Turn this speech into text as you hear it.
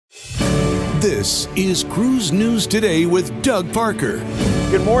This is Cruise News Today with Doug Parker.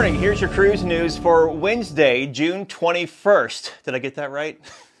 Good morning. Here's your cruise news for Wednesday, June 21st. Did I get that right?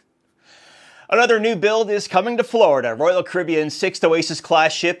 Another new build is coming to Florida. Royal Caribbean's 6th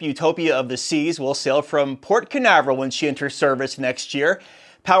Oasis-class ship, Utopia of the Seas, will sail from Port Canaveral when she enters service next year.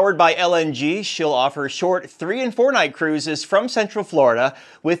 Powered by LNG, she'll offer short 3- and 4-night cruises from Central Florida,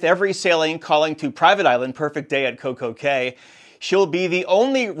 with every sailing calling to Private Island Perfect Day at Coco Cay. She'll be the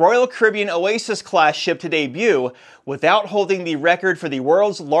only Royal Caribbean Oasis-class ship to debut without holding the record for the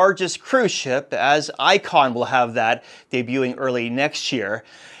world's largest cruise ship, as Icon will have that debuting early next year.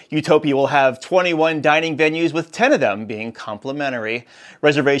 Utopia will have 21 dining venues, with 10 of them being complimentary.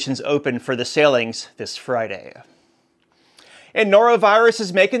 Reservations open for the sailings this Friday. And Norovirus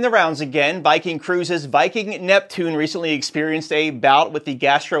is making the rounds again. Viking Cruises' Viking Neptune recently experienced a bout with the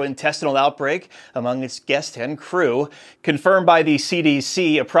gastrointestinal outbreak among its guests and crew. Confirmed by the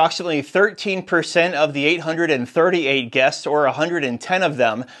CDC, approximately 13% of the 838 guests, or 110 of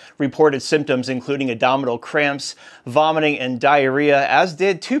them, reported symptoms including abdominal cramps, vomiting, and diarrhea, as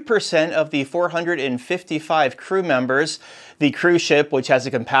did 2% of the 455 crew members. The cruise ship, which has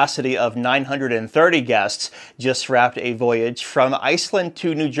a capacity of 930 guests, just wrapped a voyage from Iceland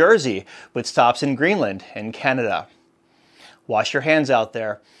to New Jersey, with stops in Greenland and Canada. Wash your hands out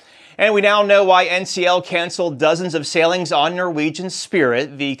there. And we now know why NCL canceled dozens of sailings on Norwegian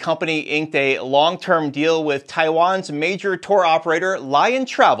Spirit. The company inked a long-term deal with Taiwan's major tour operator, Lion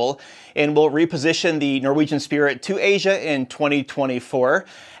Travel, and will reposition the Norwegian Spirit to Asia in 2024.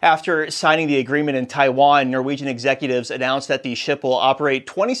 After signing the agreement in Taiwan, Norwegian executives announced that the ship will operate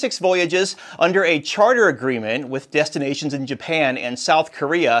 26 voyages under a charter agreement with destinations in Japan and South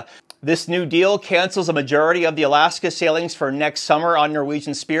Korea. This new deal cancels a majority of the Alaska sailings for next summer on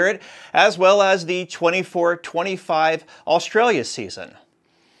Norwegian Spirit, as well as the 24-25 Australia season.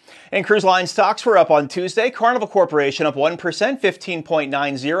 And cruise line stocks were up on Tuesday. Carnival Corporation up 1%,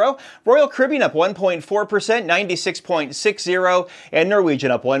 15.90. Royal Caribbean up 1.4%, 96.60. And Norwegian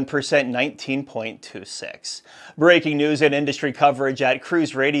up 1%, 19.26. Breaking news and industry coverage at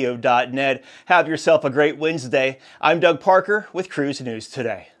cruiseradio.net. Have yourself a great Wednesday. I'm Doug Parker with Cruise News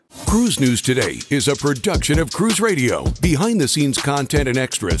Today. Cruise News Today is a production of Cruise Radio. Behind-the-scenes content and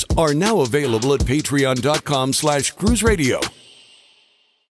extras are now available at patreon.com/cruiseradio.